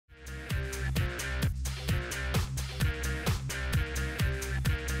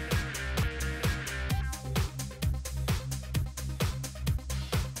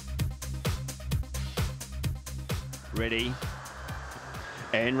ready.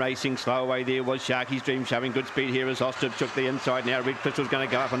 And racing slow away there was Sharky's Dream, showing good speed here as Ostrich took the inside. Now Red Crystal's going to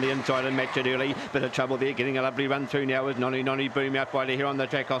go up on the inside and match it early. Bit of trouble there, getting a lovely run through now was Nonny Boom out wide here on the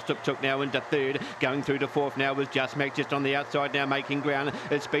track. Ostrich took now into third, going through to fourth now was Just Mac just on the outside now making ground.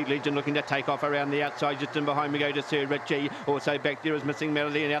 It's Speed Legend looking to take off around the outside. Just in behind we go to Sir Richie. Also back there is Missing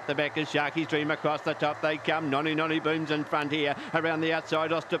Melody, and out the back is Sharky's Dream. Across the top they come. Nonny Boom's in front here. Around the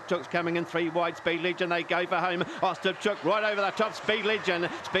outside Ostrich Took's coming in three wide. Speed Legend they go for home. Ostrich Took right over the top. Speed Legend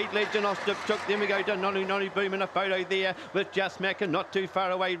Ostrich Took. Then we go to Nonny Boom in a photo there with Just Mac, and not too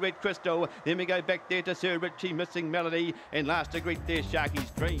far away Red Crystal. Then we go back there to Sir Richie, Missing Melody, and last to greet there Sharky's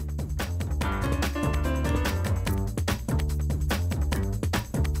Dream.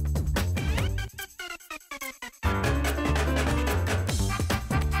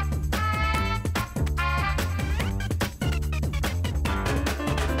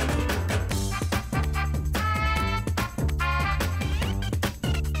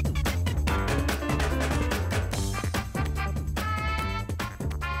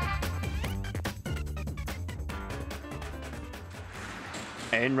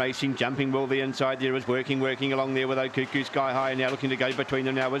 And racing, jumping well the inside there is working along there with Okuku Sky High, and now looking to go between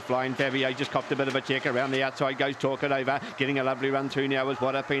them now was Flying Fabio. Just copped a bit of a check around the outside, goes Talk It Over, getting a lovely run through now was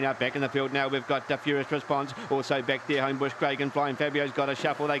What a Peanut. Back in the field now we've got Furious Response, also back there Homebush Craig and Flying Fabio's got a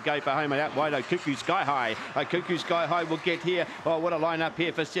shuffle. They go for home and out wide Okuku Sky High. Okuku Sky High will get here. Oh, what a line-up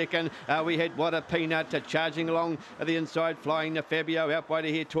here for second. We had What a Peanut charging along the inside, Flying Fabio out wide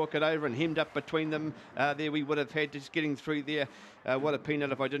here, Talk It Over, and hemmed up between them. There we would have had just getting through there. What a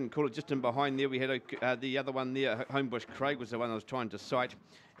Peanut, if I didn't call it. Just in behind there we had the other one there, Homebush Craig was the one I was trying to sight,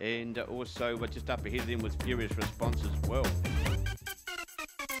 and also just up ahead of them was Furious Response as well.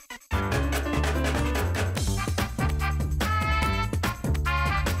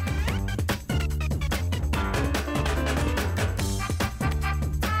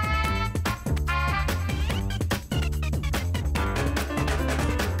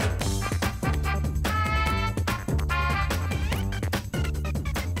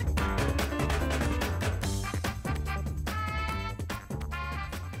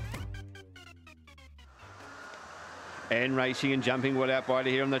 And racing and jumping well out wide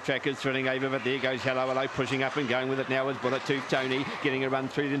here on the track is Thrilling Ava, but there goes Hello, pushing up and going with it now is Bullet Tooth Tony, getting a run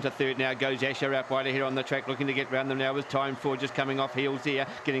through into third. Now goes Asher out wide here on the track, looking to get round them now is Time For, just coming off heels there,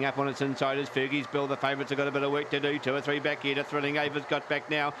 getting up on its inside is Fergie's Bill. The favourites have got a bit of work to do, 2 or 3 back here to Thrilling Ava's got back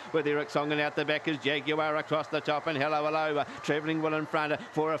now with Eric Song, and out the back is Jaguar across the top, and Hello, travelling well in front,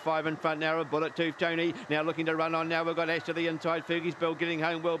 4 or 5 in front now of Bullet Tooth Tony, now looking to run on now. We've got Ash to the inside, Fergie's Bill getting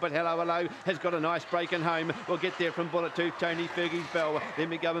home well, but Hello has got a nice break in home. We'll get there from Bullet Tooth Tony, Fergie's Bell. Then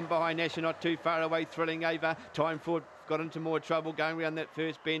we go in behind Asher, not too far away, Thrilling Ava. Time For got into more trouble going around that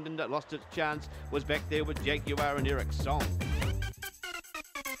first bend and it lost its chance. Was back there with Jaguar and Eric Song.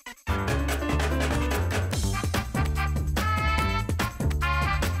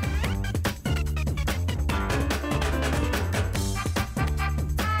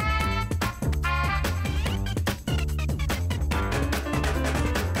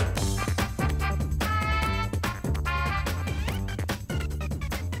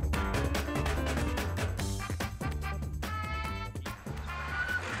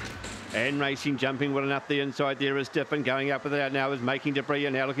 And racing, jumping well enough the inside there is Stiff, and going up with it now is Making Debris,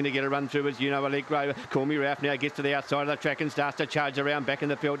 and now looking to get a run through as Allegro. Call Me Ralph now gets to the outside of the track and starts to charge around. Back in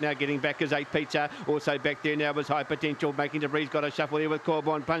the field now, getting back is 8 Pizza. Also back there now was High Potential. Making Debris got a shuffle here with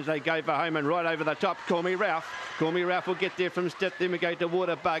Corbon Punch. They go for home and right over the top. Call Me Ralph will get there from Stiff. Then we go to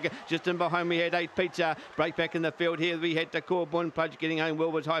Water Bug. Just in behind we had 8 Pizza. Break back in the field here. We had to Corbon Punch. Getting home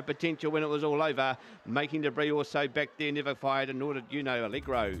well was High Potential when it was all over. Making Debris also back there, never fired, and nor did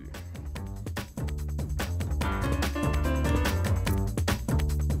Allegro.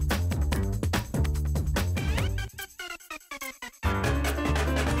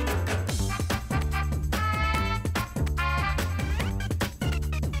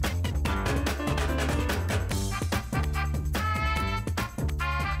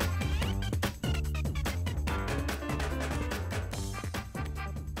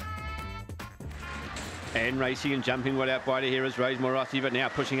 And racing and jumping well out wide here is Rosemore Rossi, but now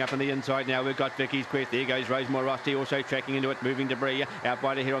pushing up on the inside. Now we've got Vicky's Quest. There goes Rosemore Rossi, also tracking into it, moving Debris. Out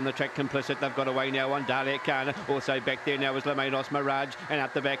wide here on the track, Complicit. They've got away now on Dalet Khan. Also back there now is Lamanos Mirage, and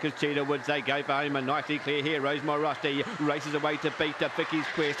up the back is Cheetah Woods. They go for home and nicely clear here. Rosemore Rossi races away to beat Vicky's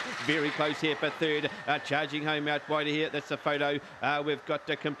Quest. Very close here for third. Charging home out wide here. That's the photo. We've got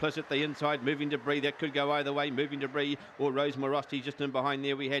Complicit the inside, moving Debris. That could go either way, moving Debris or Rosemore Rossi. Just in behind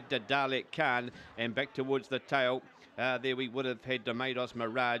there we had Dalet Khan, and back towards the tail. There we would have had Mados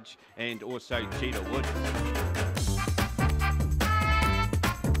Mirage and also Cheetah Woods.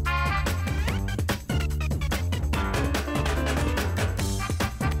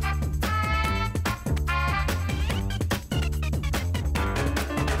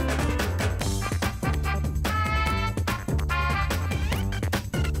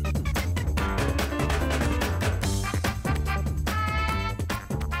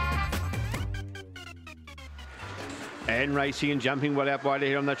 And racing and jumping well out wide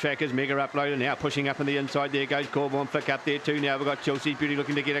here on the track is Mega Uploader now pushing up on the inside. There goes Corborn Flick up there too. Now we've got Chelsea's Beauty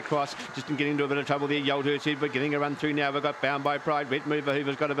looking to get across, just getting into a bit of trouble there. Yoldhurst Edward getting a run through now. We've got Bound by Pride. Red Mover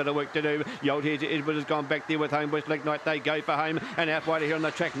Hoover's got a bit of work to do. Yoldhurst Edward has gone back there with Homebush Lignite. They go for home and out wide here on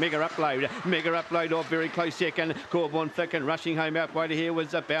the track. Mega Upload off very close second. Corborn Flick and rushing home out wide here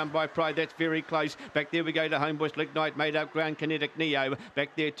was Bound by Pride. That's very close. Back there we go to Homebush Lignite. Made up ground Kinetic Neo.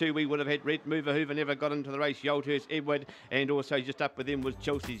 Back there too we would have had Red Mover Hoover never got into the race. Yoldhurst Edward and also just up with him was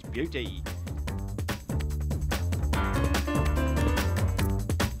Chelsea's Beauty.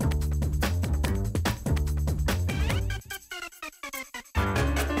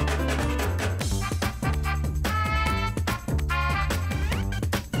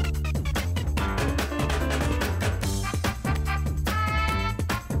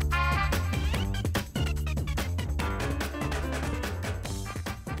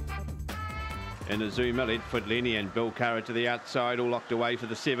 And Azuma, Leadfoot Lenny and Bill Curra to the outside, all locked away for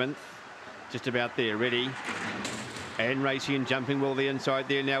the 7th. Just about there, ready. And racing and jumping well the inside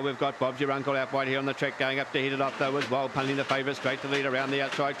there. Now we've got Bob's Your Uncle out wide here on the track, going up to head it off though as well. Punting the favourite straight to lead around the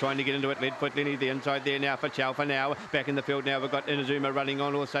outside, trying to get into it. Leadfoot Lenny the inside there now for Chalfa now. Back in the field now we've got Inazuma running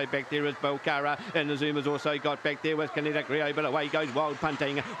on. Also back there is Bill Curra. Inazuma's also got back there with Kinetic Rio, but away goes Wild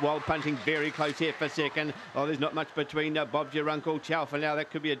Punting. Wild Punting very close here for second. Oh, there's not much between Bob's Your Uncle, Chalfa now. That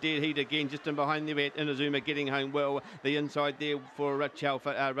could be a dead heat again, just in behind the vet. Inazuma getting home well. The inside there for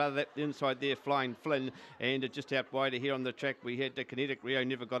Chalfa, rather that inside there Flying Flynn. And just out wider here on the track we had Kinetic Rio,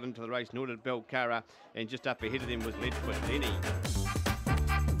 never got into the race, nor did Bill Curra, and just up ahead of them was Leadfoot Lenny.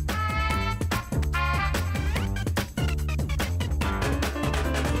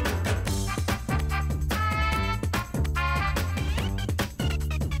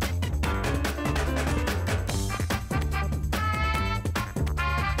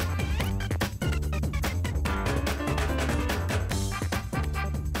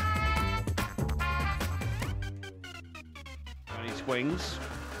 Swings.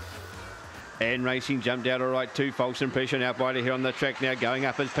 And racing jumped out all right too. False Impression out wider here on the track now. Going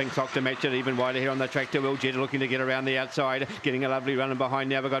up as Pink Sock to match it. Even wider here on the track to Will Jetta looking to get around the outside. Getting a lovely run and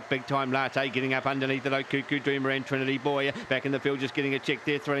behind now. We've got Big Time Latte getting up underneath it. Cuckoo Dreamer and Trinity Boy. Back in the field just getting a check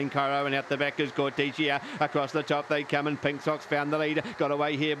there. Thrilling Cairo and out the back is Cortesia. Across the top they come and Pink Sock's found the lead. Got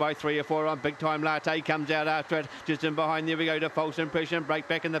away here by 3 or 4 on Big Time Latte. Comes out after it. Just in behind there we go to False Impression. Break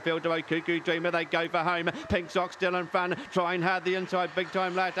back in the field to Cuckoo Dreamer. They go for home. Pink Sock still in front. Trying hard the inside. Big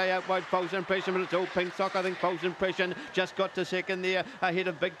Time Latte out wide False Impression, but it's all Pink Sock. I think False Impression just got to second there ahead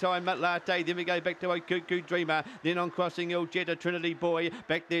of Big Time Latte. Then we go back to Cuckoo Dreamer. Then on crossing Il Jetta, Trinity Boy.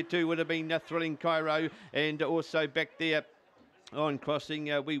 Back there too would have been Thrilling Cairo. And also back there on crossing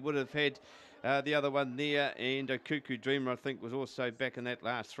we would have had the other one there. And Cuckoo Dreamer I think was also back in that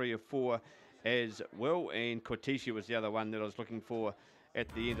last 3 or 4 as well. And Cortesia was the other one that I was looking for at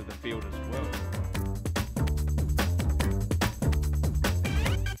the end of the field as well.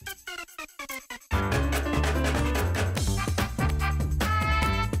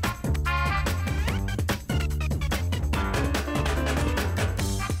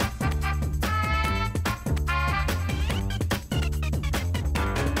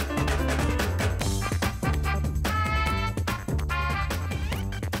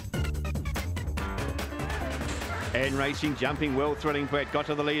 And racing, jumping well, Thrilling Quest got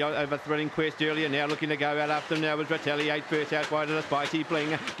to the lead over Thrilling Quest earlier. Now looking to go out after them now was Retaliate first out wide of the Spicy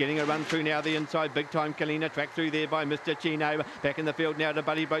Bling. Getting a run through now the inside. Big Time Kalina track through there by Mr. Chino. Back in the field now to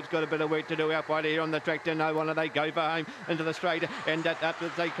Buddy Boat's got a bit of work to do out wide here on the track to no one. They go for home into the straight and up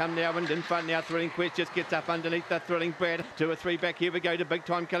as they come now and in front now. Thrilling Quest just gets up underneath the Thrilling Brad. 2 or 3 back here we go to Big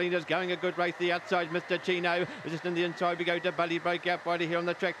Time Kalina's going a good race the outside. Mr. Chino just in the inside we go to Buddy Break out wide here on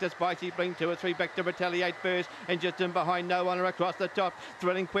the track to Spicy Bling. 2 or 3 back to Retaliate first and just in behind no one across the top.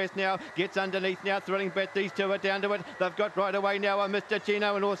 Thrilling Quest now gets underneath now. Thrilling Bet, these two are down to it. They've got right away now on Mr.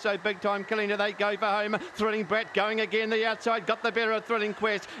 Chino and also Big Time Kalina. They go for home. Thrilling Brat going again the outside. Got the better of Thrilling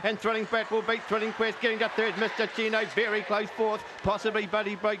Quest and Thrilling Brat will beat Thrilling Quest. Getting to third, Mr. Chino very close fourth. Possibly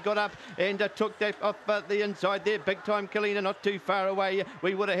Buddy Break got up and took that off the inside there. Big Time Kalina not too far away.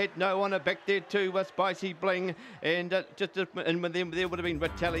 We would have had no one back there too. Spicy Bling and and with them there would have been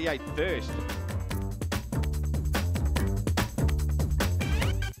Retaliate first.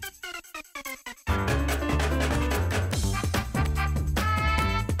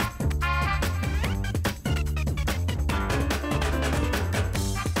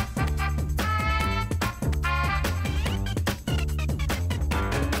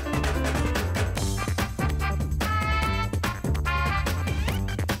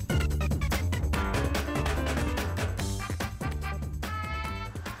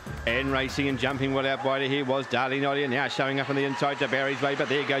 And racing and jumping well out wider here was Darling Noddy, now showing up on the inside to Barry's Way, but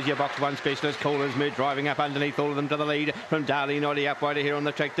there goes your box one specialist, Caller's Mood, driving up underneath all of them to the lead from Darling Noddy up wider here on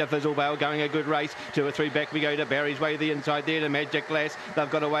the track to Fizzlebale, going a good race. 2 or 3 back we go to Barry's Way, the inside there to Magic Glass. They've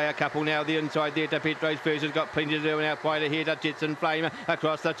got away a couple now, the inside there to Petro's First has got plenty to do, and out wider here to Jetson Flame.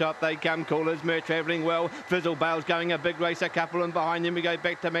 Across the top they come, Caller's Mood travelling well. Fizzlebale's going a big race, a couple, and behind them we go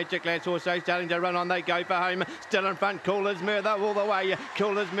back to Magic Glass, also starting to run on. They go for home, still in front, Caller's Mood, they're all the way.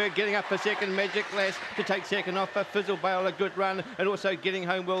 Caller's Mood getting up for second, Magic Glass to take second off for Fizzlebale, a good run, and also getting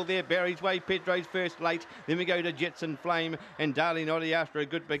home well there, Barry's Way, Pedro's First late. Then we go to Jetson Flame, and Darling Noddy after a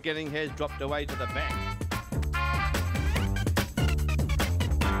good beginning has dropped away to the back.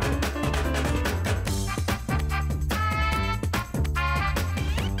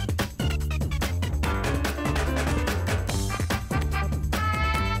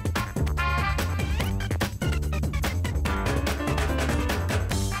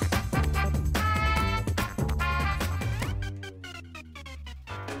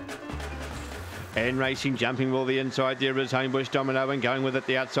 And racing, jumping well the inside there is Homebush Domino, and going with it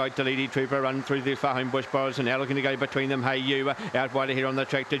the outside to Lady Trooper, run through there for Homebush Boris, and now looking to go between them. Hey You out wider here on the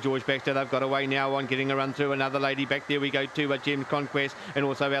track to George Baxter. They've got away now on getting a run through another lady back there. We go to Gem Conquest, and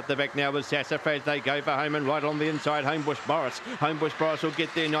also out the back now is Sassafras. They go for home, and right on the inside Homebush Boris. Homebush Boris will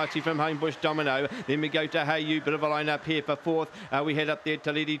get there nicely from Homebush Domino. Then we go to Hey You, bit of a line up here for fourth. We head up there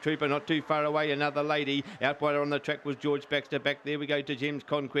to Lady Trooper, not too far away another lady. Out wider on the track was George Baxter. Back there we go to Gems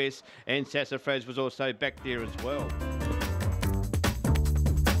Conquest, and Sassafras was also back there as well.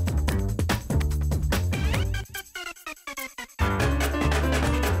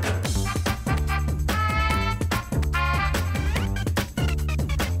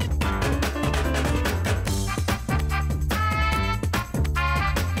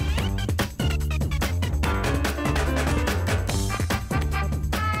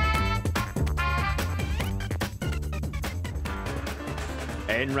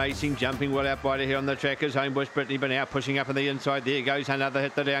 And racing, jumping well out wider here on the track is Homebush Brittany, but now pushing up on the inside. There goes another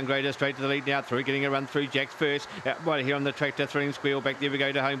hit, the downgrader straight to the lead now through, getting a run through Jack's First. Out wider here on the track to Thrilling Squeal. Back there we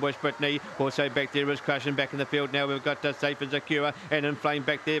go to Homebush Brittany. Also back there is Crush, and back in the field now we've got Safe and Secure and Inflame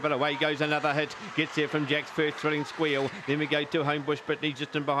back there, but away goes another hit. Gets there from Jack's First, Thrilling Squeal. Then we go to Homebush Brittany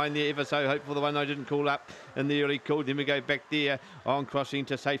just in behind there, ever so hopeful, the one I didn't call up in the early call. Then we go back there on crossing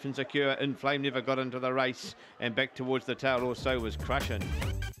to Safe and Secure. Inflame never got into the race, and back towards the tail also was Crushing.